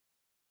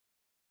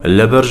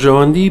لە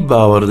بەرژەوەندی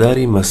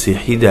باوەڕداری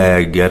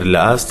مەسیحیدایە گەر لە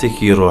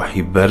ئاستێکی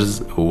ڕۆحی بەرز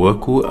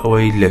وەکو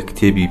ئەوەی لە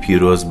کتێبی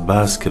پیرۆز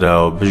باس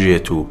کراوە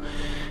بژێت و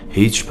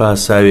هیچ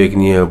پاساوێک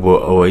نییە بۆ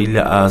ئەوەی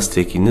لە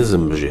ئاستێکی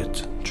نزم بژێت،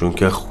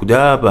 چونکە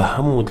خوددا بە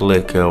هەموو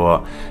دڵێکەوە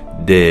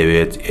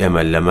دەیەوێت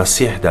ئێمە لە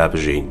مەسیحدا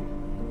بژین.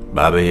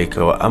 با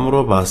بەیەکەوە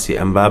ئەمڕۆ باسی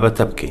ئەم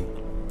بابەتە بکەین.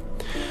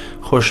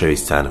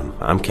 خۆشەویستانم،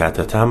 ئەم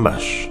کاتەتان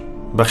باش،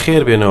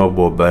 بەخێر بێنەوە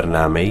بۆ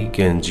بەرنامەی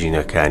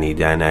گەنجینەکانی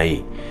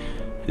دانایی.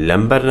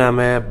 لەم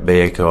بەرنامەیە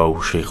بەیەکەوە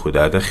وشەی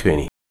خوددا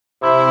دەخوێنی.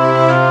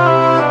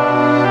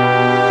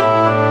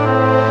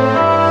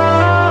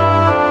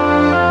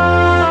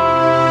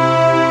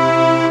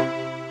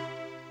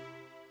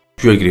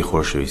 گوێگری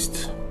خۆشەویست،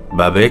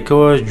 با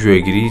بەیەکەوە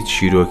گوێگری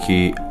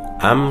چیرۆکی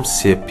ئەم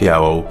سێ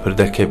پیاوە و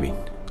پردەکە بین.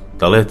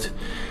 دەڵێت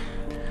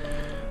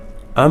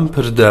ئەم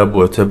پردە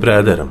بۆتە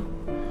برادەرم،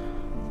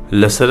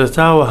 لە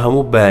سەرەتاوە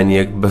هەموو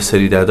بانیەک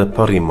بەسەریدا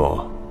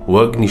دەپەڕیمەوە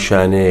وەک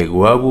نیشانەیەک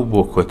وابوو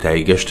بۆ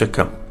کۆتایی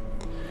گەشتەکەم.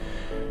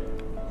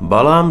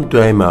 بەڵام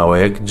دوای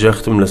ماوەیەک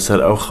جەختم لەسەر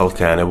ئەو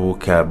خەڵکانە بوو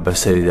کە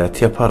بەسەریدا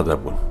تێپەڕ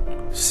دەبوون.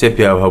 سێ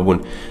پیاو هەبوون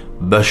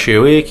بە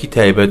شێوەیەکی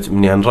تایبەت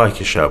منیان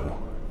ڕاکێشا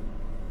بوو.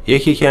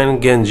 یەکێکیان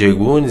گەنجێک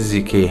بوو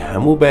نزیکەی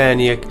هەموو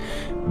بەیانیەک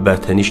بە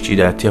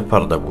تەنیشتیدا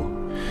تێپەڕ دەبوو.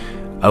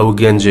 ئەو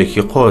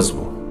گەنجێکی قۆز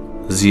بوو،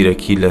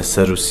 زیرەکی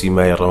لەسەر و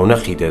سیمای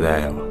ڕەونەقی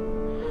دەدایەوە.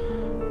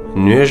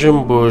 نوێژم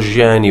بۆ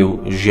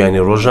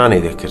ژیانی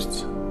ڕۆژانەی دەکرد.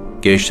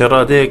 گەیشتە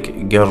ڕادەیەک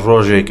گەر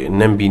ڕۆژێک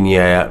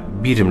نەمبینیایە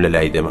بیرم لە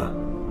لای دەما.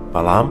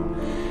 بەڵام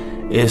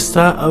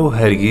ئێستا ئەو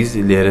هەرگیز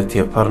لێرە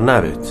تێپەڕ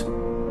نابێت.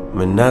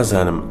 من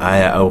نازانم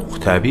ئایا ئەو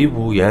قوتابی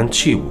بوو یان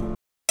چی بوو.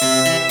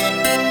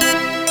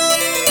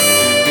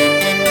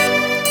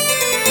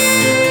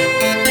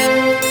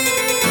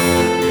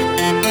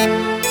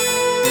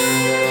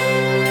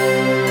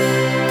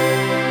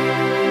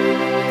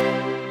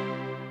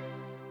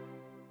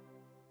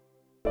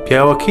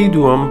 پیاوەکەی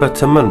دووەم بە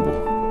تەمەن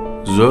بوو.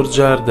 زۆر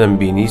جار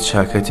دەمبینی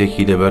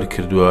چاکەتێکی لەبەر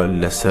کردووە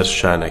لەسەر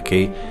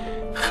شانەکەی،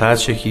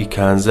 خاچێکی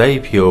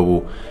کانزایی پێوە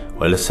بوو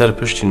و لەسەر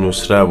پشتی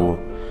نووسرا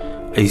بوو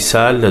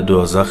ئەیسا لە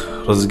دۆزەخ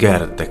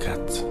ڕزگارت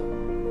دەکات.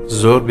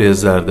 زۆر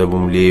بێزار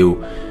دەبووم لێ و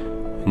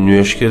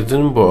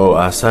نوێشکردن بۆ ئەو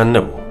ئاسان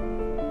نەبوو.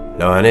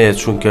 لەوانەیە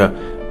چونکە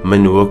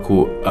من وەکو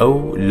ئەو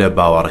لە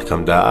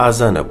باوەڕەکەمدا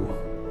ئازا نەبوو.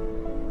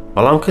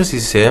 بەڵام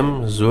کەسی سێم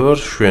زۆر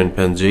شوێن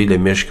پەنجەی لە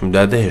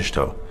مێشکمدا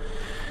دەهێشتەوە.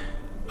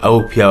 ئەو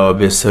پیاوە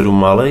بێسەر و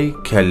ماڵەی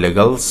کە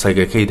لەگەڵ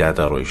سەگەکەیدا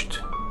دەڕۆیشت.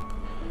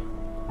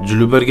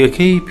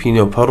 جلوبەرگەکەی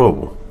پینۆپەڕۆ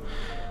بوو.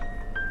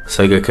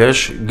 سەگەکەش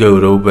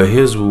گەورە و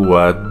بەهێز بوو و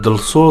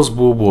دڵسۆز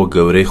بوو بۆ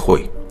گەورەی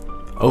خۆی.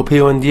 ئەو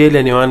پەیوەندیە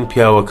لە نێوان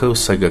پیاوەکە و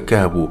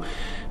سەگەکە بوو،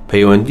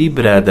 پەیوەندی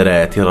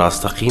برادەرایەتی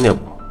ڕاستەقی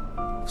نەبوو.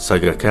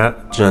 سەگەکە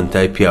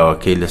جانتای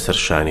پیاوەکەی لەسەر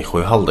شانی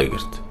خۆی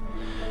هەڵدەگرت.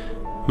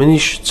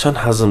 منیش چەند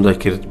حەزم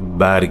دەکرد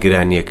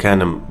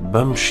بارگرانیەکانم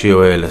بەم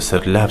شێوەیە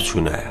لەسەر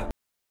لابچوونایە.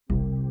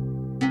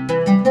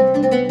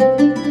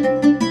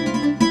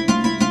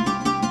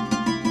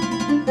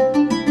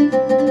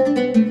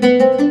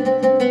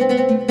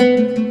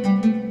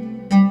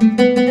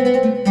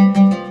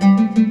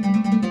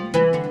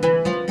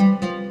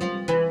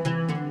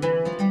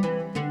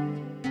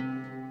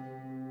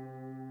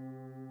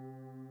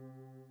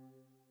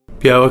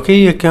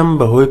 پیاوەکەی یەکەم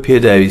بەهۆی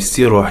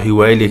پێداویستی ڕۆحی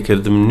وای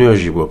لێکردم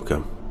نوێژی بۆ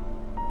بکەم.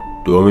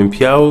 دووەمین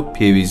پیاو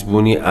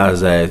پێویستبوونی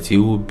ئازایەتی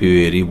و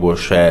بێوێری بۆ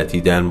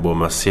شایەتیدان بۆ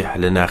مەسیح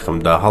لە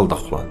ناخمدا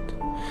هەڵدەخڵاند.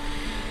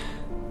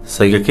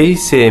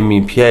 سەگەکەی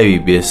سێمین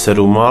پیاوی بێسەر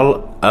و ماڵ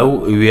ئەو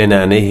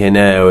وێنانەی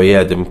هێنایەوە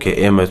یادم کە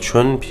ئێمە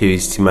چۆن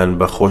پێویستیمان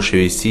بە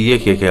خۆشەویستی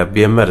یەکێکە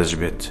بێمەرج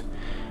بێت.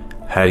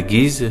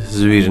 هەرگیز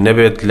زویر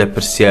نەبێت لە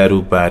پرسیار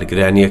و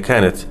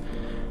بارگرانیەکانت،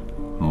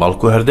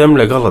 بەڵکو هەردەم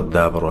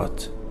لەگەڵتدا بڕات.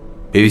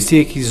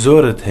 پێویستیەکی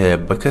زۆرت هەیە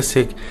بە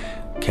کەسێک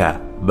کە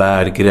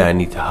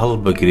بارگرانیت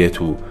هەڵبگرێت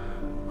و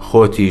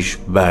خۆتیش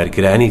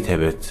بارگرانیت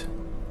هەبێت.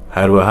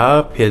 هەروەها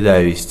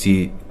پێداویستی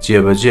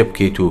جێبەجێ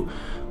بکەیت و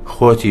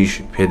خۆتیش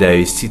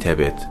پێداویستیت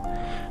هەبێت.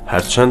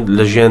 هەرچەند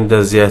لە ژیاندا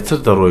زیاتر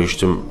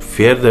دەڕۆیشتم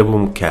فێر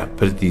دەبووم کە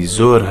پردی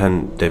زۆر هەن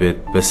دەبێت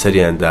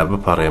بەسەریاندا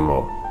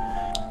بپەڕێمەوە.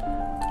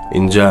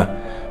 اینجا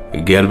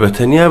گەر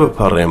بەتەنیا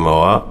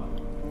بپەڕێمەوە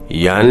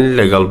یان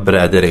لەگەڵ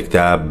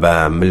برادێکدا بە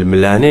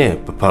ململانێ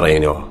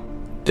بپەڕێنەوە،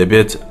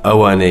 دەبێت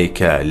ئەوانەی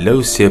کە لەو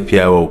سێ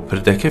پیاوە و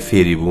پردەکە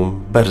فێری بووم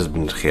بەرز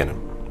بنرخێنم.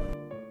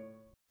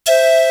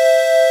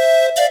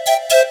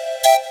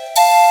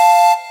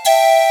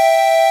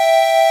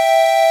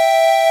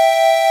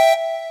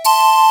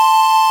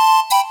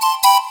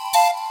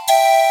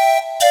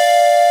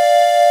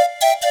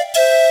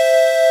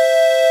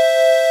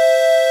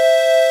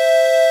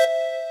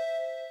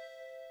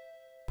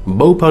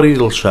 بەو پەڕی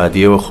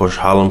دڵشادیەوە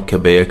خۆشحاڵم کە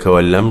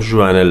بەیەکەوە لەم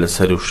ژوانە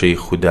لەسەر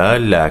وشەی خوددا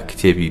لە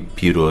کتێبی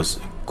پیرۆز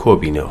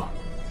کۆبینەوە.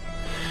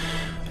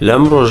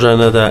 لەم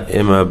ڕۆژانەدا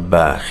ئێمە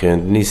بە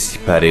خوێندنی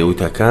سیپارەی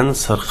وتەکان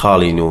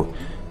سەرخاڵین و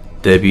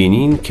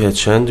دەبینین کە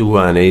چەند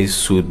وانەی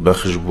سوود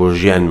بەخش بۆ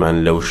ژیانمان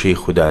لە وشەی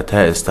خوددا تا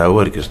ئێستا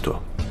وەرگرتووە.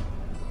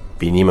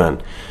 بینیمان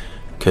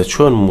کە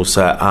چۆن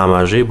موسا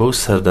ئاماژەی بەو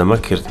سەردەمە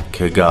کرد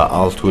کە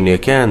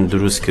ئاڵتوونیەکەیان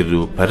دروست کرد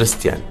و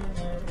پەرستیان.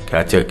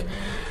 کاتێک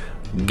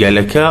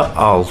گەلەکە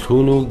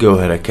ئاڵتون و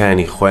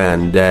گەوهرەکانی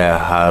خۆیاندایە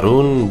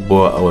هاڕون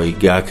بۆ ئەوەی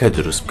گاکە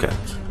دروست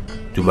بکات،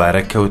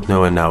 دووبارە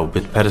کەوتنەوە ناو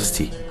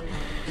بتپەرستی.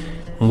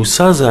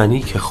 موسا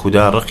زانی کە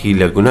خوددا ڕقی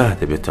لە گوناه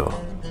دەبێتەوە.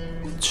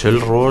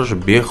 40 ڕۆژ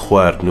بێ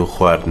خواردن و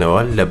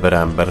خواردنەوە لە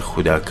بەرامبەر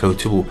خوددا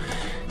کەوتبوو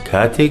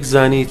کاتێک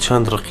زانی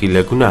چەند ڕقی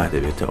لە گوناه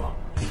دەبێتەوە.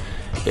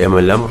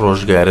 ئێمە لەم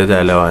ڕۆژگارەدا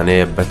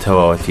لەوانەیە بە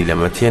تەواوەتی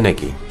لەمە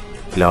تێنەگەین،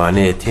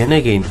 لەوانەیە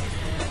تێنەگەین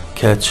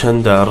کە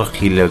چەندە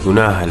ڕقی لە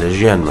گوناهە لە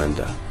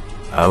ژیانماندا،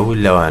 ئەو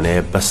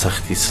لەوانەیە بە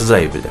سەختی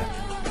سزای بدات.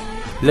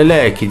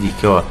 لەلایەکی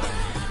دیکەوە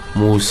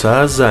موسا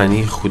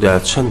زانی خوددا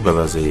چەند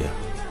بەبەزەیە،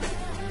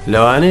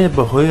 لەوانەیە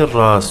بەهۆی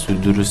ڕاست و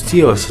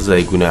دروستیەوە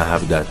سزای گوناهە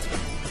بدات،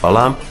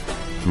 بەڵام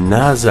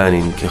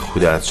نازانین کە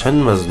خوددا چەند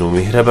مەزن و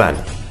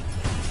میهرەبانە.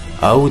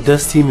 ئەو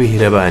دەستی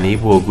میهرەبانی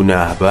بۆ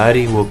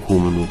گوناهباری وەکو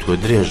من و تۆ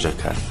درێژ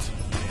دەکات.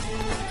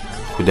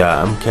 خوددا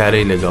ئەم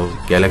کارەی لەگەڵ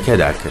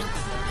گەلەکەدا کرد.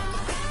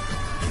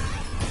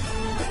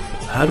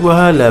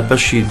 هەروەها لە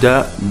بەشیدا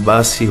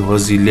باسی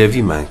هۆزی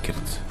لێڤیمان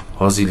کرد.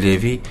 هۆزی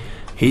لێڤی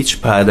هیچ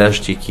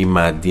پاداشتێکی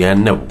مادیان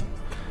نەبوو،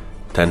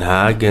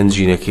 تەنها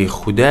گەنجینەکەی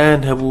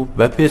خوددایان هەبوو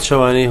بە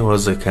پێچەوانەی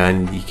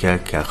هۆزەکانی دیکە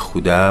کە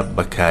خوددا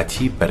بە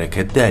کاتی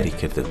بەرەکەتداری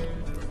کردن.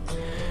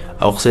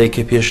 ئەو قسەی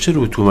کە پێشتر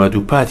و تومەد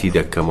و پاتی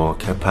دەکەمەوە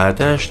کە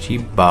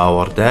پاداشتی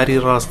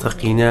باوەڕداری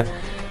ڕاستەقینە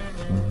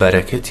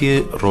بەرەکەتی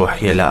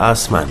ڕۆحیە لە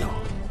ئاسمانەوە.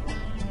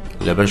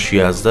 لە بەش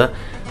 11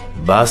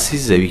 باسی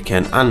زەوی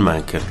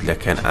کەنعانمان کرد. لە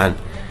کەنعان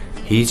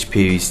هیچ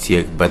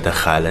پێویستیەک بە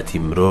دەخالەتی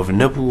مرۆڤ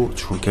نەبوو،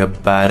 چونکە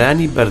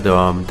بارانی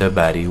بەردەوام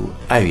دەباری و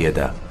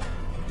ئاویەدا.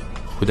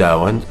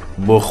 خوداوەند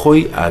بۆ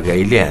خۆی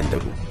ئاگای لێیان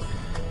دەبوو.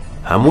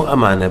 هەموو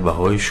ئەمانە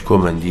بەهۆی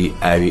شکۆمەندی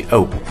ئاوی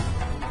ئەو بوو.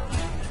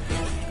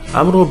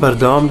 ئەمڕۆ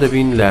بەردەوام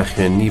دەبین لە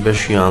خوێندنی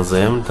بەش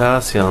 11 تا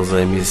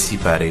 13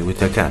 سیپارەی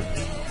وتەکان.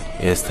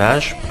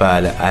 ئێستاش با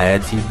لە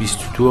ئاەتی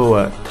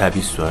 22 تا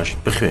 28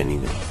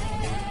 بخوێنینەوە.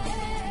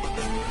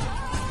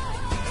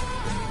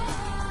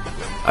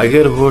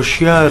 ئەگەر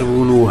هۆشیار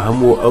بوون و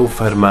هەموو ئەو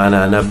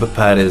فەرمانانە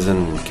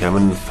بپارێزن کە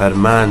من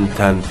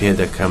فەرمانتان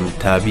پێدەکەم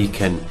تا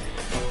بیکەن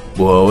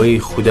بۆ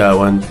ئەوەی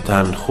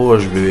خوداوەندتان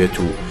خۆش بوێت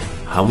و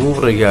هەموو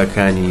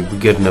ڕێگاکانی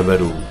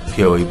بگرنەبەر و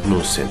پێوەی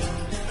بنووسن.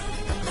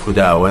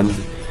 خوداوەند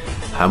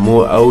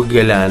هەموو ئەو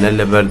گەلانە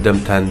لە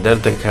بەردەمتان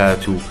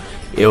دەردەکات و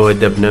ئێوە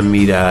دەبنە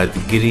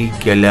میراتگری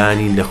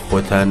گەلانی لە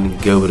خۆتان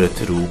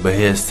گەورەتر و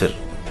بەهێزتر.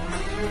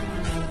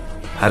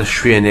 هەر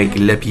شوێنێک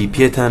لەپی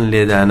پێتان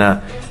لێدانا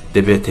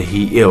دەبێتە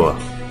هی ئێوە.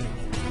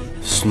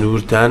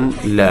 سنوورتان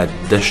لە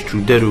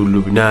دەشتودەر و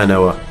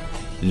لوبنانەوە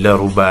لە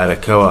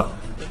ڕووبارەکەوە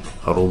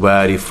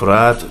ڕووباری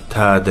فرات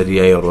تا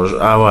دەریای ڕۆژ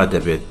ئاوا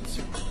دەبێت.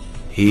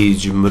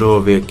 هیچ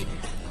مرۆڤێک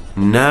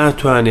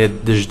ناتوانێت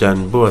دژدان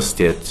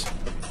بوەستێت.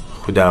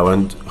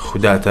 خوداوەند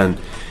خوداتان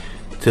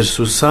ترس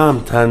و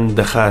سامتان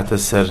دەخاتە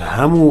سەر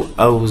هەموو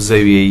ئەو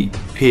زەویەی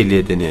پێ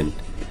لێدنێن،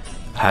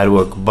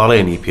 هەروەک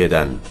بەڵێنی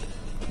پێدان.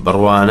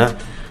 بڕوانە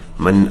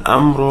من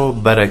ئەمڕۆ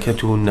بەرەکەت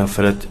و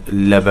نەفرەت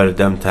لە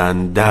بەردەمتان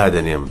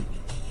دادنێم.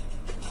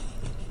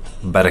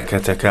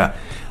 بەرەکەتەکە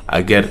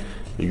ئەگەر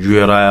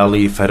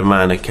گوێڕایەڵی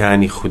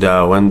فەرمانەکانی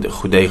خوداوەند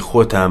خودای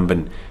خۆتان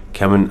بن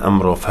کە من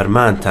ئەمڕۆ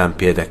فەرمانتان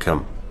پێدەکەم.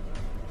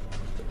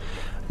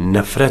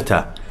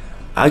 نەفرەتە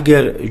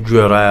ئەگەر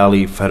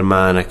گوێڕایەڵی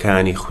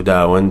فەرمانەکانی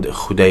خوداوەند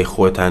خودای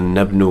خۆتان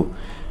نەبن و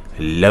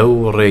لەو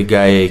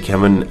ڕێگایەی کە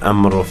من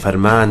ئەمڕۆ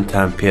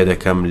فەرمانتان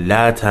پێدەکەم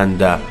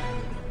لاتاندا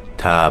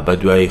تا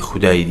بەدوای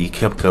خودای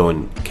دیکە بکەون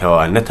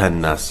کەوا نەتان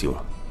ناسیوە.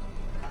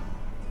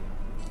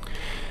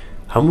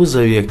 هەموو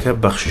زەویەکە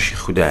بەخششی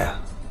خودایە.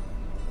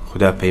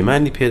 خوددا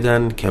پەیمانی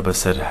پێدان کە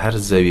بەسەر هەر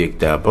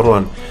زەویەکدا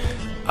بڕۆن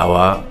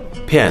ئەوە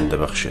پێیان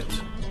دەبەخشێت.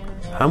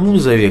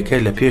 هەموو زەویەکە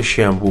لە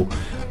پێشیان بوو،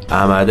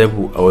 ئامادە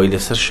بوو ئەوەی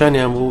لەسەر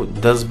شانیان بوو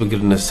دەست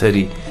بگرنە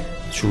سەری،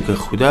 چونکە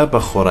خوددا بە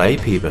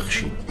خۆڕایی پێی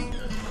بەخشی.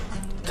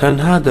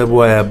 تەنها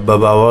دەبوایە بە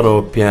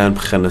باوەڕەوە پێیان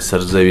بخەنە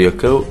سەر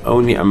زەویەکە و ئەو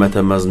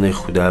نیعمەتە مەزنەی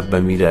خوددا بە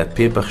میرات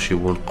پێ بەخشی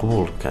بوون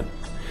قبوڵ بکەن.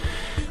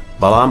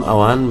 بەڵام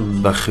ئەوان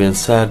بە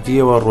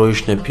خوێنساردیەوە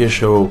ڕۆیشتە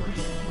پێشەوە و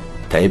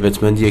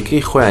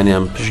تایبەتمەندیەکەی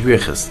خۆیانیان پشتگوێ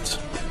خست.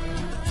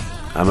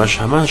 ئەمەش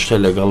هەمان شتە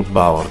لەگەڵ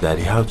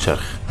باوەڕداری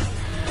هاوچەرخ.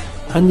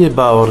 هەندێک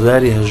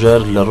باوەڕداری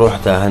هەژار لە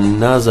ڕۆحدا هەن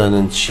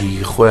نازانن چی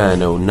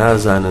خۆیانە و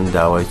نازانن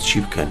داوای چی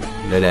بکەن.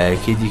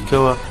 لەلایەکی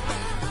دیکەوە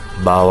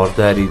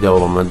باوەڕداری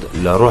دەوڵەمەند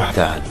لە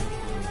ڕۆحدا هەن،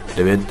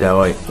 دەبێت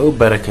داوای ئەو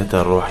بەرەکەتە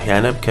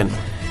ڕۆحیانە بکەن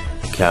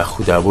کە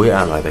خوددا بۆی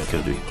ئامادە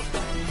کردووی.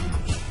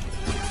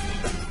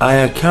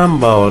 ئایا کام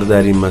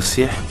باوەڕداری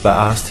مەسیح بە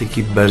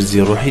ئاستێکی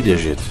بەرزی ڕۆحی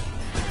دەژێت؟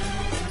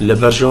 لە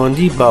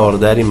بەرژەوەندی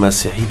باوەڕداری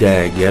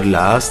مەسیحیدایە گەر لە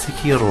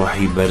ئاستێکی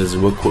ڕۆحی بەرز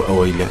وەکو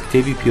ئەوەی لە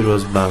کتێبی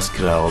پیرۆز باس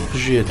کراوە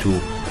بژێت و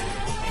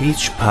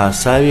هیچ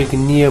پاساوێک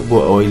نییە بۆ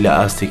ئەوەی لە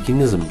ئاستێکی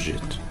نزم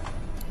بژێت،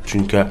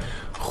 چونکە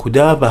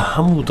خوددا بە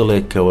هەموو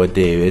دڵێکەوە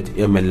دەیەوێت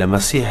ئێمە لە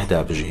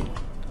مەسیحدا بژین.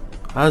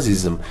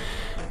 عزیزم،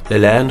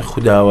 لەلایەن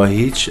خودداوە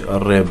هیچ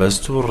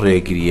ڕێبەست و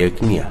ڕێگریەک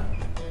نییە.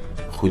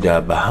 خوددا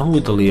بە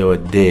هەموو دڵیەوە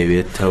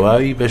دەیەوێت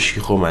تەواوی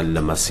بەشی خۆمان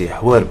لە مەسیح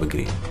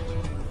وەربگرین.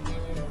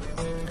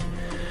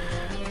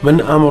 من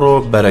ئەمڕۆ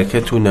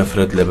بەرەکەت و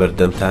نەفرەت لە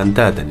بەردەمتان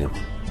دادەنێم.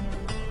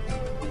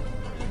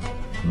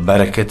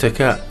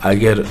 بەرەکەتەکە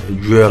ئەگەر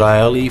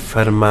گوێڕایەڵی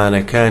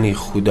فەرمانەکانی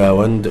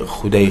خوداوەند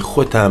خودای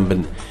خۆتان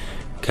بن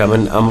کە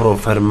من ئەمڕۆ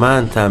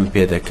فەرمانتان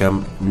پێدەکەم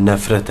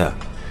نەفرەتە.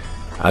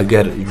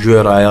 ئەگەر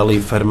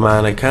گوێڕایەڵی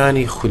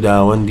فەرمانەکانی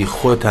خوداوەندی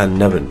خۆتان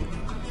نەبن.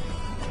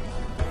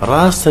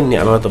 ڕاستە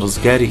نیعمەت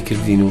ڕزگاری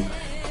کردین و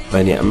بە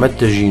نیعمەت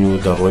دەژین و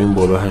دەڕۆین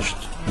بۆ بەهەشت،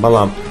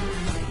 بەڵام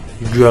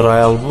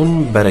گوێڕایەڵبوون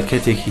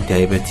بەرەکەتێکی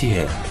تایبەتی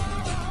هەیە.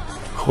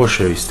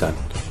 خۆشەویستان،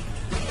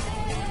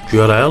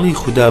 گوێڕایەڵی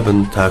خوددا بن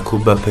تاکو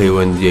بە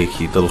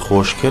پەیوەندیەکی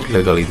دڵخۆش کرد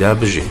لەگەڵیدا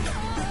بژین.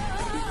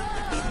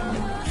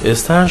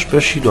 ئێستاش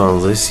بەشی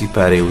 12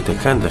 سیپارەی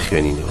وتەکان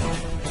دەخوێنینەوە.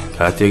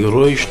 کاتێک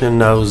ڕۆیشتە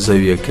ناو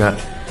زەویەکە،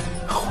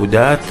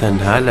 خوددا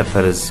تەنها لە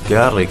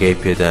پەرستگار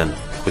ڕێگای پێدان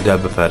خوددا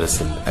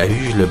بپارستن،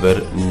 ئەویش لەبەر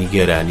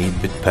نیگەرانی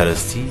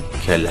بتپەرستی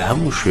کە لە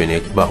هەموو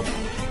شوێنێک باو.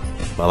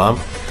 بەڵام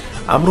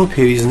ئەمڕۆ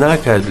پێویست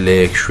ناکات لە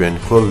یەک شوێن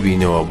کۆ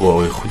ببینەوە بۆ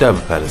ئەوەی خوددا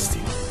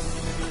بپارستی.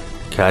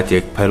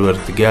 کاتێک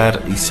پەروەردگار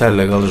ئیسا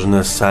لەگەڵ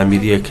ژنە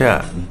سامیریەکە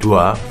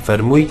دوا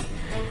فەرمووی: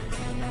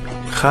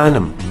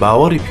 خانم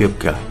باوەڕی پێ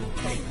بکە،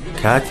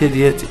 کاتێ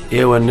دێت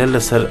ئێوە نە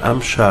لەسەر ئەم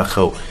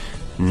شاخە و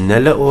نە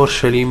لە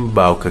ئۆرشەلیم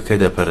باوکەکە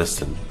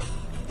دەپەرستن.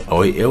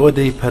 ئەوەی ئێوە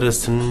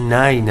دەیپەرستن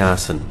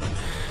نایناسن،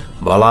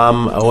 بەڵام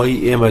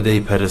ئەوەی ئێمە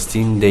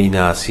دەیپەرستین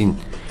دەیناسین،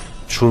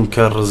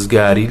 چونکە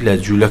ڕزگاری لە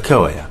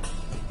جوولەکەوەیە.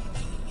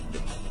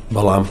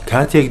 بەڵام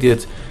کاتێک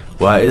دێت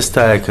وا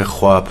ئێستایە کە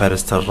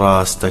خواپەرستە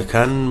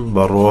ڕاستەکان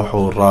بە ڕۆح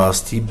و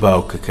ڕاستی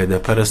باوکەکە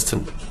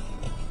دەپەرستن،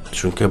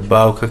 چونکە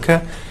باوکەکە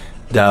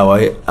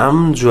داوای ئەم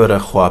جۆرە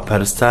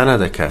خواپەرستانە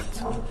دەکات.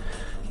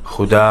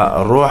 خوددا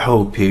ڕۆحە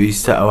و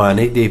پێویستە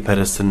ئەوانەی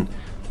دەیپەرستن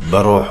بە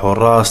ڕۆح و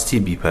ڕاستی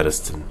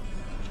بیپەرستن.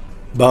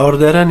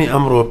 باوەڕدارانی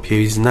ئەمڕۆ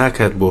پێویست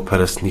ناکات بۆ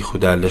پەرستنی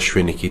خوددا لە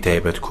شوێنێکی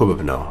تایبەت کۆ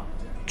ببنەوە،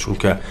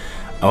 چونکە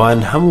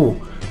ئەوان هەموو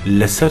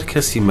لەسەر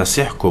کەسی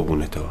مەسیح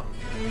کۆبوونەتەوە.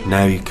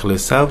 ناوی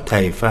کڵێسا و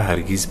تایفە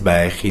هەرگیز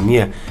بایەخی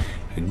نییە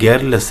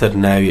گەر لەسەر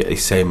ناوی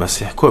ئەیسای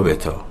مەسیح کۆ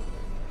بێتەوە.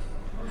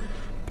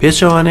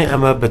 پێچەوانەی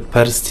ئەمە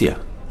بتپەرستیە،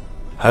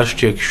 هەر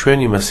شتێک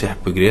شوێنی مەسیح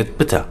بگرێت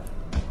بتە.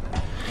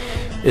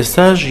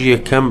 ئێستاش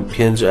یەکەم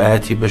 5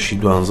 ئاەتی بەشی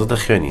 12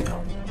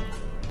 دەخوێنینەوە.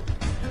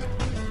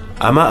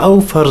 ئەمە ئەو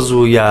فەرز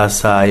و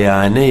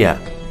یاسایانەیە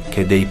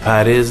کە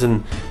دەیپارێزن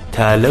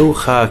تا لەو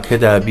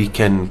خاکەدا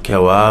بیکەن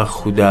کەوا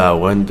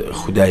خوداوەند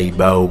خودای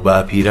با و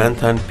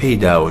باپیرانتان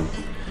پێیداون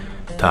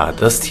تا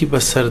دەستی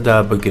بەسەردا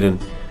بگرن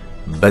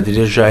بە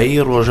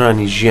درێژایی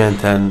ڕۆژانی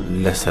ژیانتان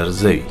لەسەر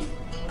زەوی.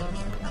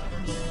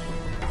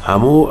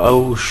 هەموو ئەو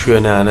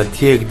شوێنانە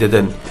تێک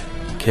دەدەن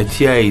کە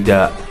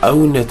تیایدا ئەو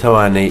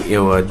نەتەوانەی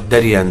ئێوە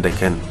دەریان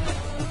دەکەن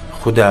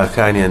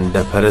خوداکانیان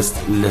دەپەرست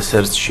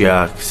لەسەر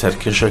چیاک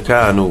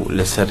سەرکەشەکان و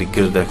لەسەر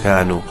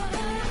گردەکان و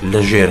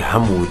لەژێر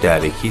هەموو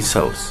دارێکی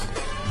سەوز.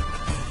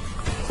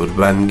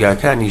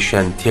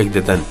 قوربانگاکانیشان تێک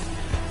دەدەن،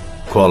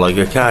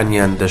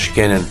 کۆڵەگەکانیان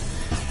دەشکێنن،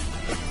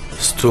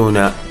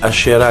 ستونە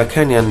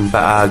ئەشێراکانیان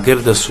بە ئاگر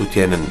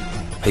دەسووتێنن،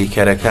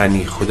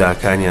 پەیکەرەکانی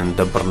خوداکانیان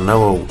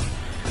دەبڕنەوە و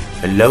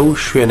لەو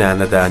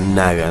شوێنانەدا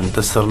ناویان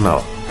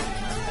دەسڕنەوە.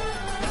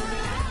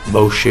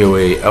 بەو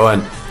شێوەیە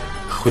ئەوان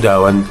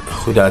خوداوەند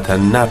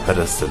خوداتان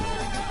ناپەرستن،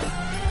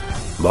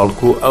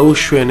 بەڵکو ئەو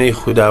شوێنەی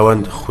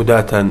خوداوەند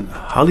خوداتان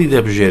هەڵی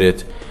دەبژێرێت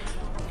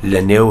لە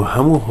نێو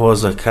هەموو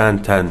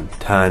هۆزەکانتان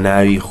تا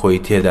ناوی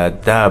خۆی تێدا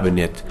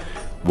دابنێت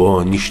بۆ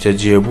نیشتە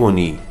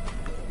جێبوونی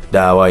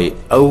داوای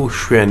ئەو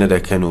شوێنە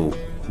دەکەن و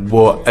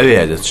بۆ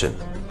ئەوێ دەچن.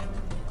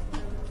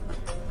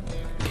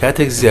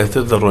 کاتێک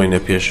زیاتر دەڕۆینە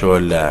پێشەوە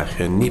لە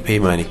خوێندنی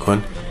پەیمانی کۆن،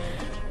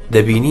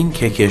 دەبینین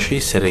کە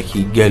کێشەی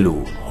سەرەکی گەل و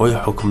هۆی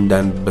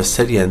حکمدان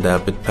بەسەریاندا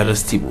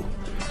بتپەرستی بوو.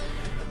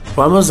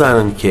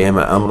 وامەزانن کە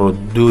ئێمە ئەمڕۆ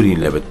دوورین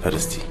لە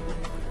بتپەرستی.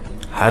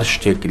 هەر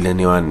شتێک لە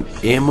نێوان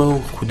ئێمە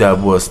و خوددا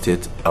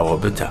بوەستێت ئەوە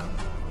بتە،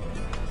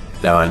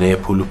 لەوانەیە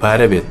پول و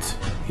پارە بێت،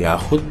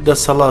 یاخود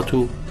دەسەڵات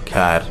و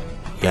کار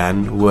یان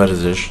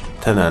وەرزش،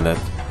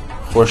 تەنانەت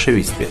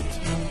خۆشەویست بێت.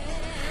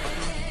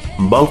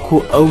 بەڵکو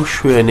ئەو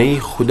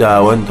شوێنەی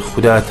خوداوەند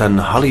خوداتان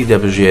هەڵی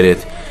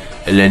دەبژێرێت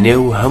لە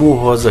نێو هەموو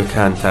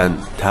هۆزەکانتان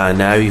تا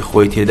ناوی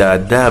خۆی تێدا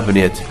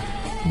دابنێت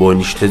بۆ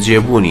نیشتە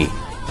جێبوونی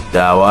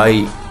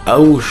داوای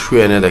ئەو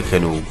شوێنە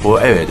دەکەن و بۆ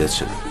ئەوێ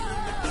دەچن.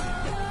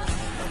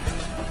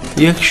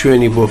 یەک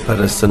شوێنی بۆ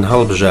پەرستن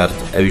هەڵبژارد،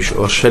 ئەویش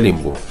ئۆرشەلیم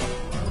بوو.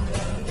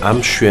 ئەم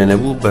شوێنە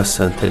بوو بە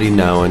سەنتەری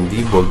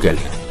ناوەندی بۆ گەل،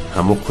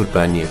 هەموو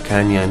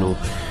قوربانیەکانیان و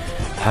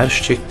هەر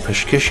شتێک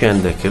پشکەشیان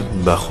دەکرد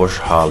بە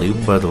خۆشحاڵی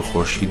و بە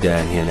دڵخۆشی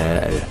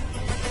دایانهێنایە ئەوێ.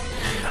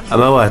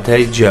 ئەمە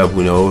واتای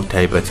جیابوونەوە و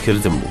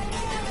تایبەتکردن بوو.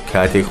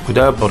 کاتێک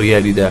خوددا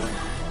بڕیاریدا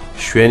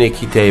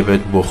شوێنێکی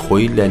تایبەت بۆ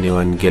خۆی لە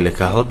نێوان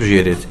گەلەکە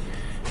هەڵبژێرێت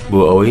بۆ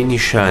ئەوەی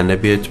نیشانە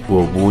بێت بۆ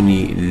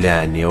بوونی لە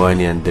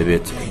نێوانیان،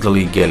 دەبێت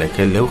دڵی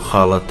گەلەکە لەو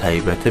خاڵە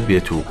تایبەتە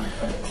بێت و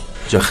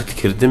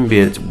جەختکردن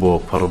بێت بۆ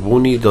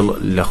پڕبوونی دڵ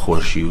لە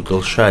خۆشی و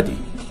دڵشادی.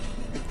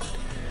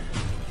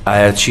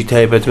 ئایا چی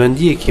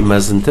تایبەتمەندیەکی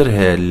مەزنتر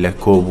هەیە لە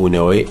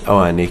کۆبوونەوەی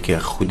ئەوانەی کە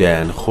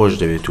خودایان خۆش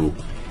دەبێت و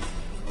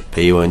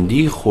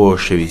پەیوەندی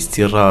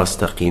خۆشەویستی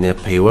ڕاستەقینە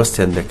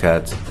پەیوەستیان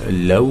دەکات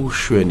لەو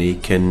شوێنەی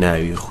کە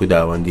ناوی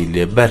خوداوەندی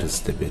لێ بەرز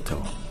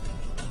دەبێتەوە؟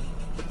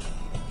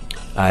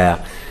 ئایا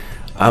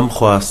ئەم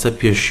خواستە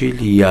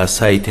پێشیلی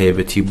یاسای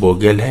تایبەتی بۆ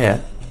گەل هەیە؟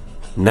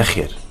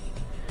 نەخێر،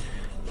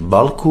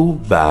 بەڵکو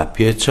با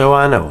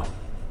پێچەوانەوە.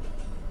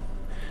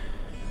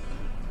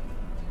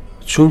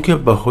 چونکە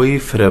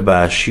بەهۆی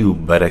فرەباشی و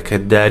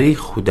بەرەکەتداری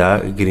خوددا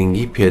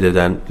گرنگی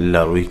پێدەدان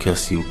لە ڕووی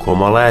کەسی و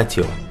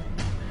کۆمەڵایەتیەوە.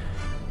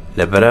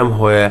 لەبەرەم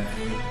هۆیە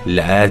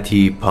لە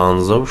ئاەتی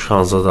 15 و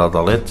 16دا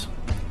دەڵێت: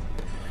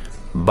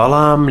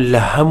 بەڵام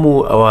لە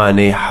هەموو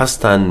ئەوانەی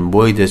حەستان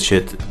بۆی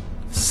دەچێت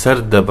سەر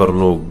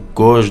دەبڕن و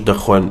گۆش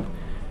دەخۆن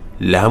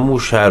لە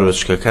هەموو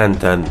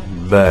شارۆچکەکانتان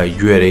بە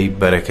گوێرەی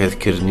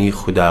بەرەکەتکردنی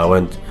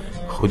خوداوەند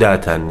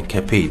خوداتان کە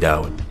پێی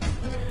داون.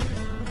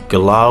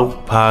 گڵاو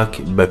پاک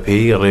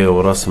بەپێی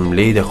ڕێوڕەسم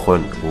لێی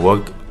دەخۆن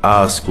وەک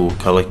ئاسک و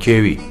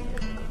کەڵەکێوی،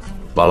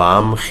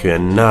 بەڵام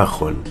خوێن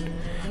ناخۆن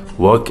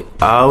وەک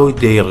ئاو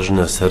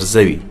دەیڕژنە سەر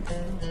زەوی.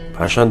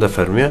 پاشان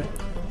دەفەرمێ: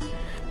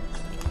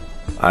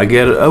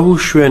 ئەگەر ئەو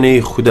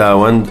شوێنەی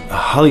خوداوەند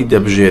هەڵی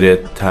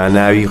دەبژێرێت تا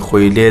ناوی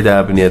خۆی لێدا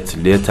بنێت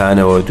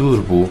لێتانەوە دوور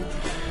بوو،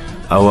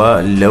 ئەوە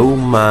لەو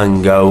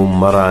مانگا و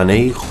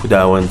مەڕانەی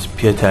خوداوەند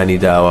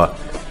پێتانی داوە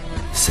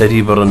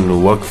سەری بڕن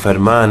وەک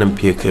فەرمانم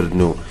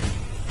پێکردن و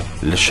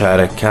لە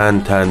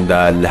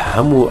شارەکانتاندا لە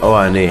هەموو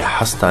ئەوانەی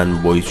حەستان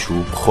بۆی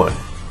چوو بخۆن.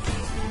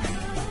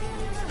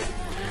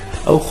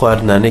 ئەو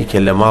خواردنانەی کە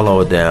لە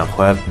ماڵەوە دەیان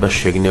خوارد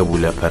بەشێک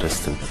نەبوو لە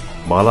پەرستن،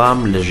 بەڵام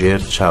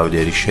لەژێر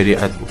چاودێری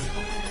شەریعەت بوو.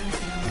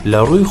 لە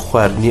ڕووی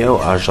خواردنی ئەو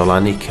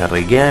ئاژەڵانەی کە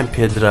ڕێگەیان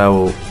پێدراوە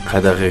و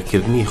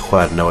قەدەغەکردنی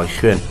خواردنەوەی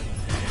خوێن،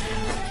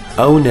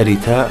 ئەو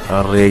نەریتە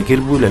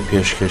ڕێگر بوو لە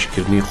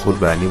پێشکەشکردنی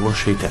قوربانی بۆ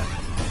شەیتان.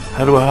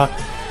 هەروەها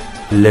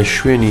لە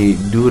شوێنی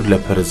دوور لە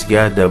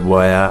پەرستگا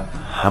دەبوایە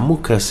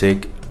هەموو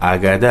کەسێک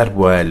ئاگادار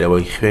بووایە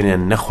لەوەی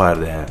خوێنیان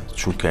نەخواردەیە،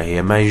 چونکە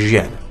هێمای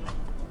ژیانە.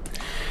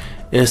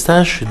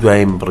 ئێستاش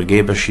دوایین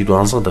بڕگەی بەشی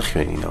 12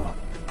 دەخوێنینەوە.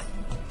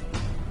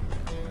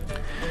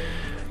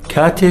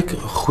 کاتێک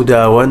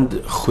خوداوەند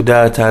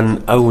خوداتان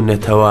ئەو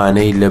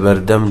نەتەوانەی لە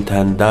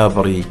بەردەمتان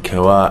دابڕی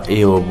کەوا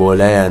ئێوە بۆ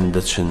لایەن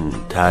دەچن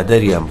تا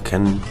دەریان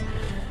بکەن،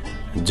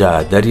 جا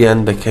دەریان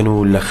دەکەن و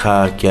لە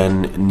خاکیان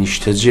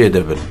نیشتەجێ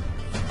دەبن.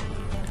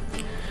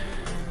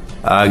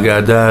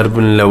 ئاگادار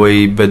بن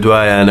لەوەی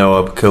بەدوایانەوە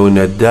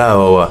بکەونە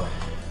داوەوە،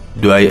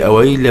 دوای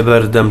ئەوەی لە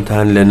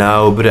بەردەمتان لە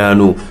ناو بران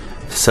و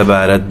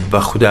سەبارەت بە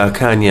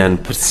خوداکانیان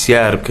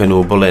پرسیار بکەن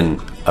و بڵێن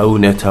ئەو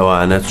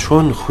نەتەوانە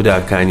چۆن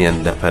خوداکانیان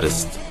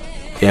دەپەرست،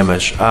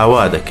 ئێمەش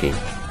ئاوا دەکەین.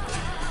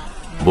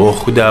 بۆ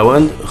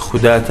خوداوەند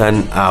خوداتان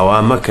ئاوا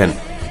مەکەن،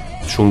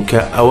 چونکە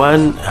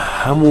ئەوان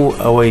هەموو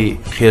ئەوەی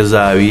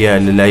خێزاویە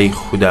لە لای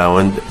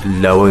خوداوەند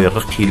لەوەی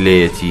ڕقی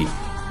لێیەتی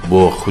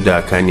بۆ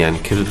خوداکانیان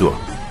کردووە،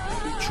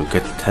 چونکە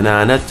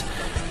تەنانەت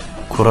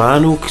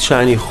کوڕان و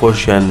کچانی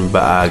خۆشیان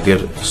بە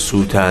ئاگر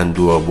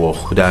سووتاندووە بۆ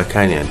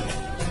خوداکانیان.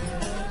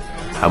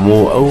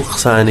 هەموو ئەو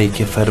قسانەی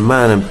کە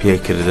فەرمانم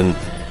پێکردن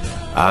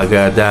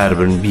ئاگادار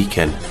بن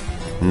بیکەن،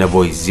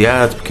 نەبۆی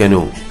زیاد بکەن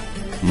و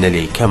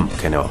نەلێی کەم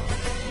بکەنەوە.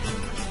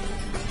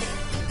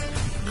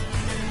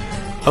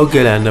 ئەو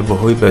گەلانە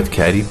بەهۆی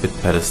بەدکاری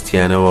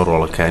بتپەرستیانەوە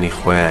ڕۆڵەکانی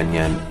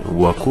خۆیانیان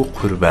وەکو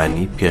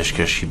قوربانی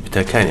پێشکەشی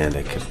بتەکانیان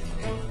دەکرد.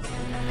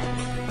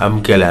 ئەم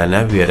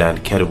گەلانە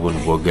وێرانکەر بوون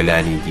بۆ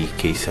گەلانی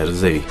دیکەی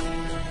سەرزەوی.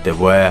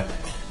 دەبوایە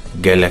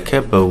گەلەکە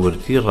بە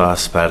وردی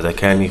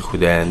ڕاستپاردەکانی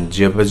خودایان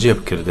جێبەجێ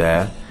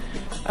بکردایە،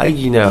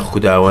 ئەگینا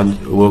خوداوەند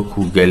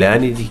وەکو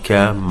گەلانی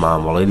دیکە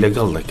مامەڵەی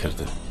لەگەڵ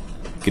دەکردن.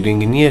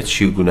 گرنگ نییە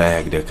چی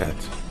گوناهێک دەکات،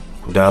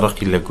 خوددا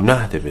ڕقی لە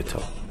گوناه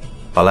دەبێتەوە.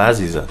 بەڵێ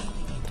عەزیزان،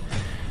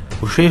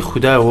 وشەی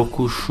خوددا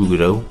وەکو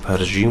شوورە و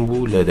پەرژین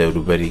بوو لە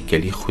دەوروبەری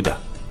گەلی خوددا.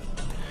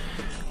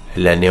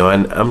 لە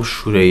نێوان ئەم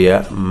شوورەیە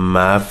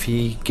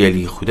مافی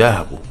گەلی خوددا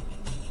هەبوو.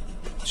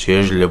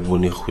 چێژ لە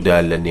بوونی خوددا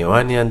لە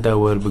نێوانیاندا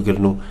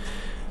وەربگرن و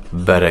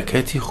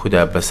بەرەکەتی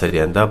خوددا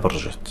بەسەریاندا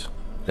بڕژێت.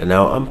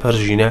 لەناو ئەم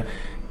پەرژینە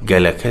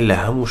گەلەکە لە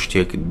هەموو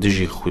شتێک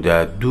دژی خوددا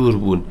دوور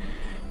بوون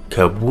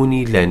کە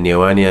بوونی لە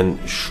نێوانیان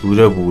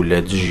شوورە بوو لە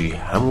دژی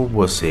هەموو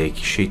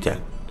بۆسەیەکی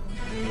شەیتان.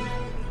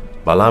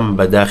 بەڵام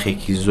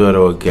بەداخێکی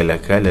زۆرەوە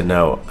گەلەکە لە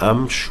ناو ئەم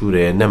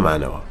شوورەیە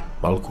نەمانەوە،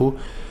 بەڵکو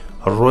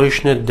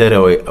ڕۆیشتە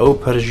دەرەوەی ئەو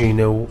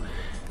پەرژینە و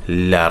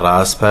لە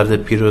ڕاستپاردە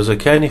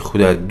پیرۆزەکانی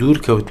خوددا دوور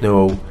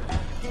کەوتنەوە و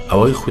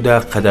ئەوەی خوددا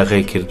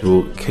قەدەغەی کرد و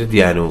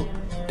کردیان و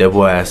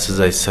دەبوایە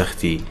سزای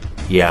سەختی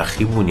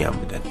یاخی بوونیان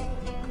بدەن.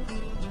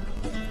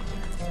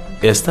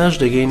 ئێستاش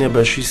دەگەینە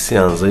بەشی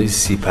 13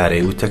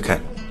 سیپارەی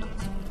وتەکان.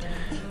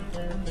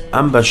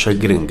 ئەم بەشە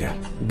گرنگە.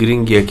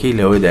 گرنگیەکەی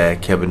لەوەدایە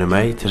کە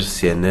بنەمای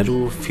ترسێنەر و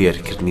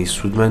فێرکردنی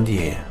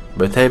سوودمەندی هەیە،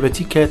 بە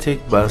تایبەتی کاتێک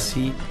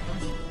باسی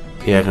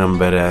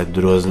پێغەمبەرە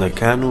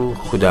درۆزنەکان و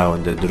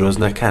خوداوەندە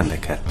درۆزنەکان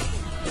دەکات.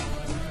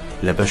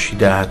 لە بەشی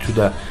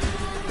داهاتوودا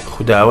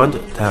خوداوەند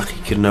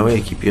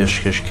تاقیکردنەوەیەکی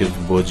پێشکەش کرد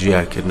بۆ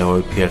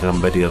جیاکردنەوەی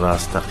پێغەمبەری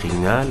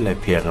ڕاستەقینە لە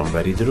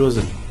پێغەمبەری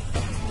درۆزن.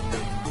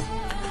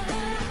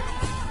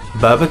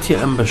 بابەتی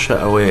ئەم بەشە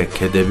ئەوەیە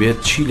کە دەبێت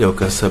چی لەو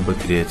کەسە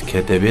بکرێت کە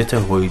دەبێتە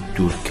هۆی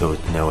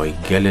دوورکەوتنەوەی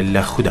گەلە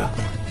لە خوددا.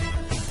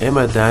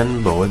 ئێمە دان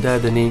بەوە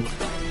دادەنین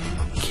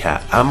کە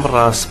ئەم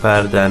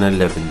ڕاستپاردانە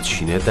لە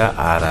بنچینەدا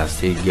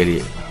ئاراستەی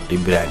گەلی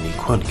ئیبرانی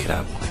کۆن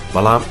کرابوو،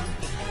 بەڵام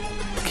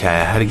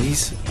تکایە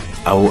هەرگیز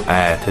ئەو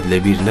ئاەتت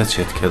لەبیر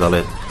نەچێت کە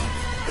دەڵێت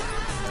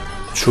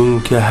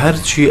چونکە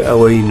هەرچی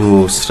ئەوەی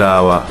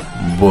نووسراوە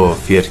بۆ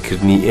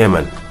فێرکردنی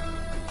ئێمەن.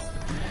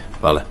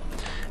 بەڵێ،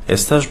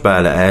 ئێستاش با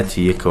لە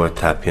ئاەتی 1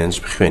 تا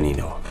 5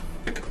 بخوێنینەوە.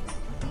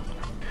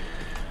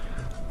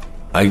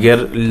 ئەگەر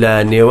لە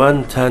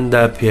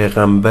نێوانتاندا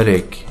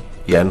پێغەمبەرێک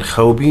یان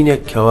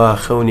خەوبینێک کەوا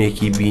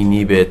خەونێکی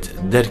بینی بێت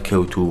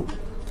دەرکەوت و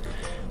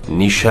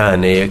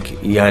نیشانەیەک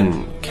یان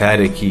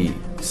کارێکی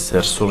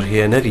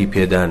سەرسوڕهێنەری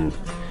پێدان،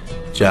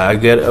 جا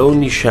ئەگەر ئەو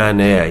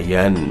نیشانەیە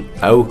یان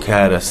ئەو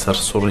کارە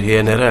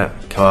سەرسوڕهێنەرە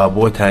کەوا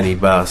بۆتانی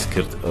باس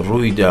کرد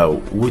ڕوویدا و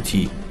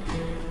وتی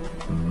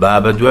با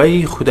بە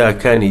دوایی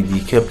خوداکانی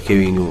دیکە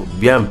بکەوین و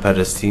بیان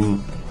پەرستین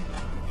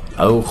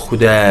ئەو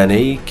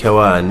خودایانەی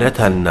کەوا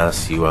نەتان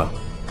ناسیوە،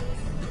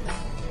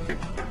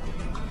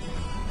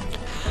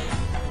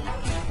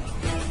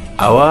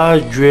 ئەوە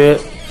گوێ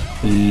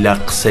لە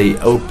قسەی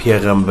ئەو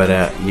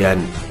پێغەمبەرە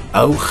یان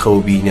ئەو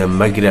خەوبینە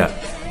مەگرە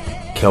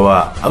کەوا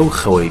ئەو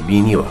خەوەی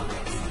بینیوە،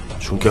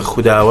 چونکە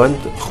خوداوەند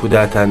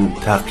خوداتان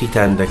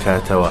تاقیتان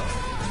دەکاتەوە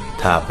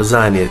تا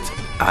بزانێت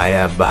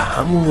ئایا بە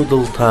هەموو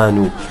دڵتان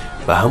و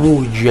بە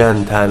هەموو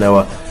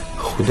گیانتانەوە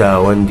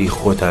خوداوەندی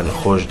خۆتان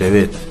خۆش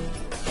دەوێت.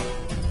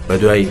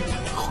 بەدوای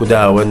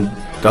خوداوەند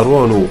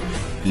دەڕۆن و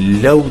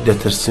لەو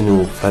دەترسن و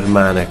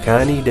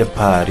فەرمانەکانی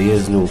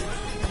دەپارێزن و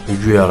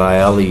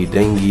گوێڕایەڵی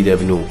دەنگی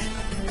دەبن و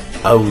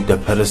ئەو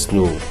دەپەرستن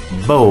و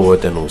بەوەوە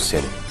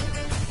دەنووسێن.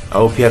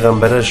 ئەو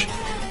پێغەمبەرەش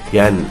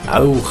یان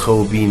ئەو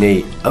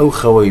خەوبینەی ئەو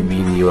خەوەی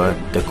بینیوە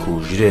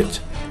دەکوژرێت،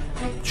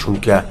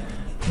 چونکە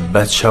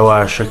بە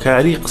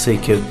چەواشەکاری قسەی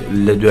کرد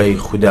لە دوای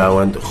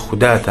خوداوەند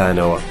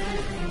خوداتانەوە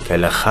کە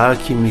لە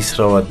خاکی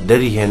میسرەوە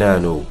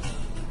دەریهێنان و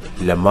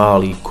لە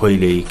ماڵی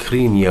کۆیلەی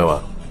کرینیەوە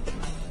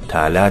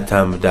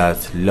تالاتان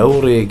بدات لەو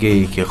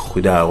ڕێگەی کە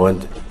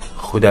خوداوەند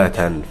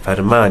خوداتان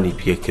فەرمانی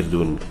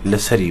پێکردوون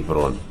لەسەری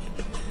بڕۆن،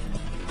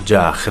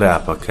 جا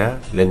خراپەکە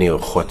لە نێو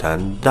خۆتان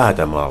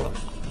دادەماڵن.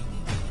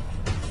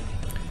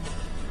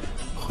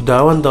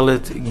 خوداوەند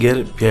دەڵێت گەر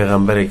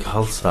پێغەمبەرێک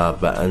هەڵسا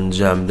بە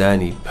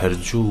ئەنجامدانی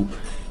پەرجوو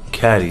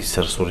کاری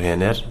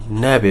سەرسوڕهێنەر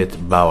نابێت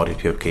باوەڕی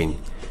پێ بکەین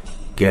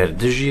گەر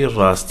دژی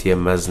ڕاستیە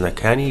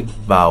مەزنەکانی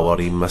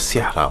باوەڕی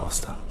مەسیح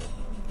ڕاوەستا.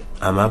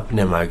 ئەمە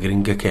بنەما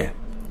گرنگەکەیە.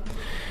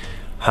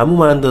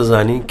 هەمومان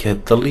دەزانین کە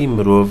دڵی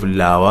مرۆڤ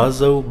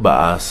لاوازە و بە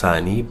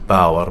ئاسانی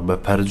باوەڕ بە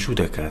پەرجوو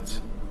دەکات،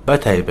 بە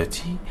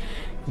تایبەتی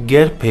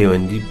گەر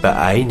پەیوەندی بە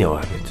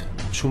ئاینەوە بێت،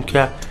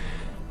 چونکە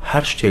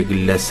هەر شتێک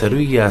لە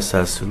سەروی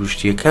یاسا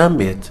سروشتیەکان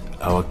بێت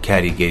ئەوە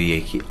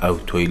کاریگەریەکی ئەو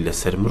تۆی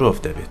لەسەر مرۆڤ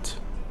دەبێت.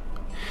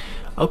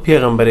 ئەو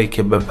پێغەمبەرێک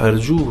کە بە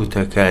پەرجوو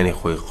وتەکانی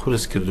خۆی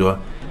قورس کردووە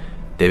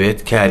دەبێت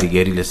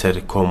کاریگەری لەسەر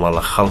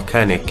کۆمەڵە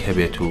خەڵکانێک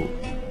هەبێت و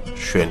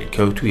شوێن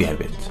کەوتووی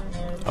هەبێت.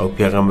 ئەو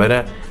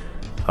پێغەمبەرە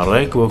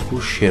ڕێک وەکو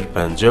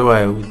شێرپەنجە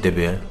وایە و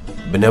دەبێت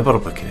بنەبڕ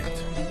بکرێت.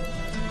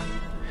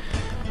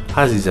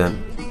 عەزیزان،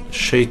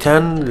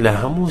 شەیتان لە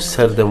هەموو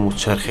سەردەم و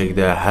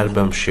چەرخێکدا هەر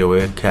بەم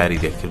شێوەیە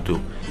کاری دەکرد و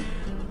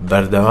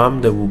بەردەوام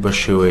دەبوو بە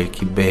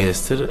شێوەیەکی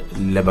بەهێزتر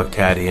لە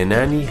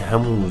بەکارهێنانی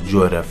هەموو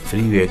جۆرە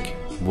فریوێک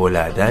بۆ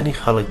لادانی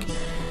خەڵک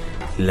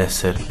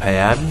لەسەر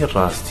پەیامی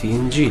ڕاستی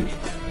ئینجیل،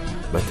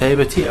 بە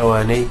تایبەتی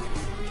ئەوانەی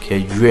کە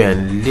گوێیان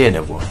لێ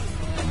نەبووە.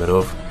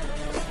 مرۆڤ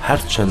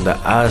هەرچەندە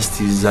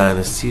ئاستی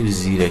زانستی و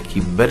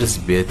زیرەکی بەرز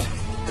بێت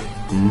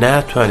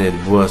ناتوانێت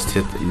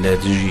بوەستێت لە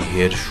دژی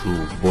هێرش و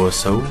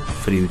بۆسە و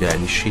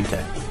فریودانی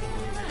شەیتان.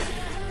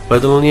 بە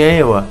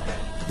دڵنیاییەوە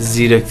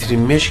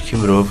زیرەکترین مێشکی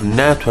مرۆڤ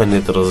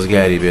ناتوانێت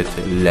ڕزگاری بێت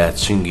لە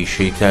چنگی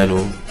شەیتان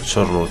و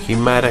چڕنۆکی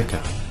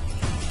مارەکە،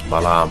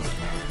 بەڵام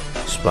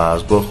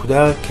سوپاس بۆ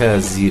خوددا کە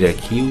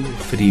زیرەکی و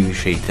فریوی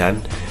شەیتان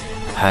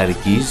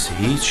هەرگیز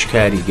هیچ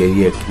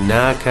کاریگەریەک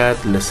ناکات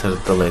لەسەر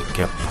دڵێک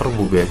کە پڕ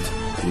بوو بێت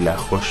لە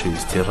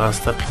خۆشەویستی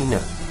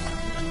ڕاستەقینە.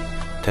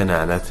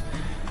 تەنانەت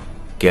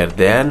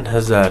گەردەیان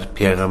هەزار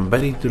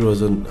پێغەمبەری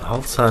درۆزن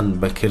هەڵسان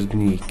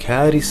بەکردنی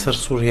کاری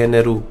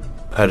سەرسوڕهێنەر و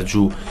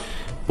پەرجوو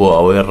بۆ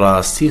ئەوەی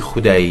ڕاستی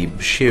خودایی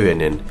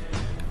بشێوێنن،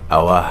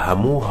 ئەوە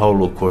هەموو هەوڵ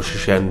و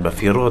کۆششیان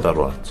بەفیڕۆ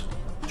دەڕوات،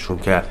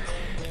 چونکە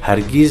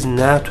هەرگیز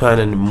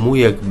ناتوانن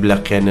موویەک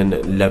بلەقێنن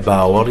لە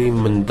باوەڕی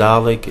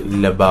منداڵێک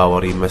لە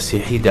باوەڕی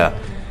مەسیحیدا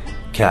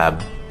کە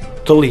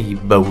دڵی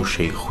بە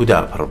وشەی خوددا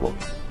پڕ بوو.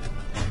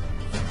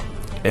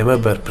 ئێمە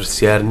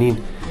بەرپرسیار نین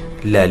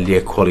لە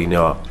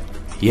لێکۆڵینەوە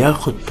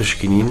یاخود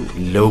پشکنین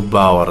لەو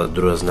باوەڕە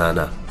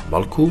درۆزنانە،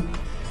 بەڵکو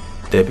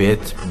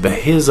دەبێت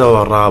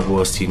بەهێزەوە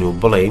ڕابوەستین و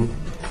بڵێین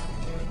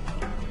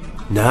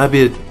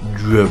نابێت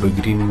گوێ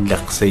بگرین لە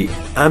قسەی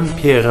ئەم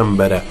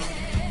پێغەمبەرە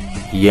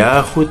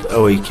یاخود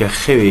ئەوەی کە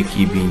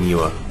خەوێکی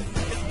بینیوە،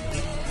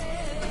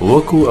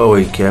 وەکو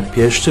ئەوەی کە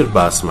پێشتر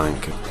باسمان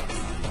کرد.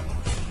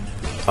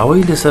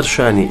 ئەوەی لەسەر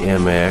شانی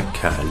ئێمەیە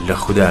کە لە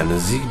خوددا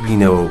نزیک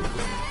بینەوە و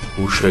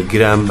وشە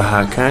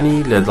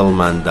گرانبەهاکانی لە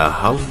دڵماندا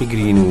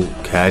هەڵبگرین و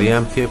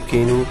کاریان پێ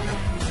بکەین و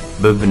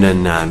ببنە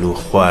نان و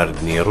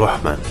خواردنی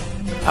ڕۆحمان.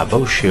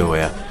 ئەبەو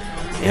شێوەیە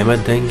ئێمە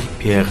دەنگی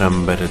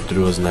پێغەمبەرە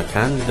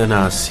درۆزنەکان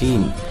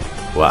دەناسین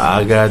و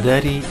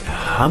ئاگاداری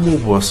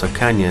هەموو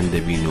بۆسەکانیان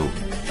دەبین و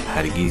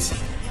هەرگیز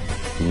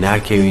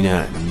ناکەوینە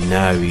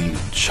ناوی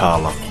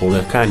چاڵە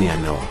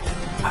قوڵەکانیانەوە.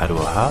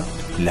 هەروەها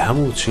لە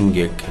هەموو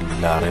چنگێک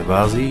لە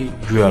ڕێبازی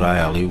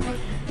گوێڕایەڵی و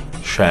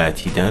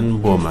شایەتیدان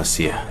بۆ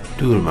مەسیح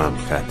دوورمان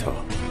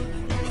بکاتەوە.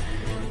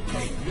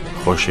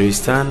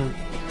 خۆشەویستان،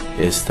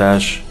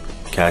 ئێستاش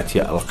کاتی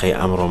ئەڵقەی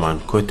ئەمڕۆمان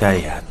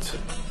کۆتایی هات.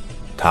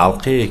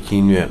 تاڵقەیەکی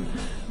نوێ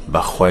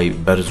بەخوای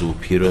بەرز و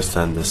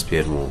پیرۆستان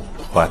دەسپێرم و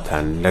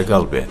خواتان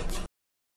لەگەڵ بێت.